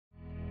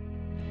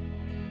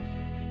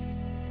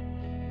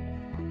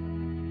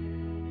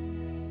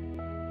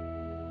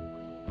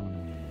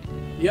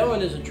The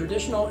Owen is a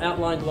traditional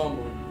outlined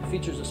longboard. It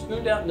features a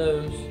spooned out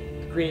nose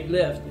to create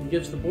lift and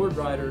gives the board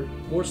rider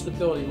more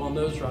stability while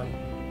nose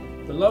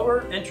riding. The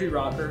lower entry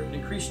rocker and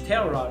increased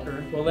tail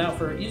rocker will allow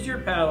for easier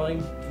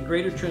paddling and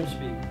greater trim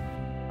speed.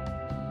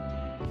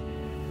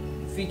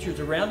 It features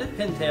a rounded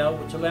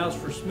pintail which allows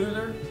for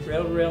smoother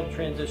rail-to-rail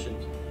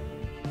transitions.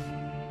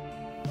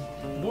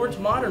 The board's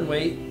modern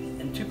weight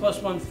and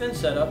 2+1 fin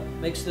setup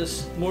makes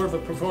this more of a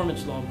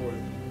performance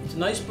longboard. It's a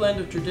nice blend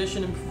of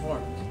tradition and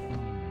performance.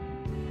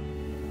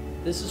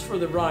 This is for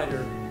the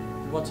rider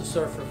who wants to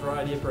surf a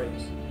variety of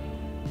breaks.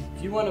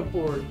 If you want a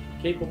board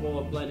capable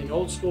of blending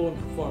old school and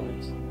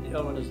performance, the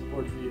Owen is the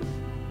board for you.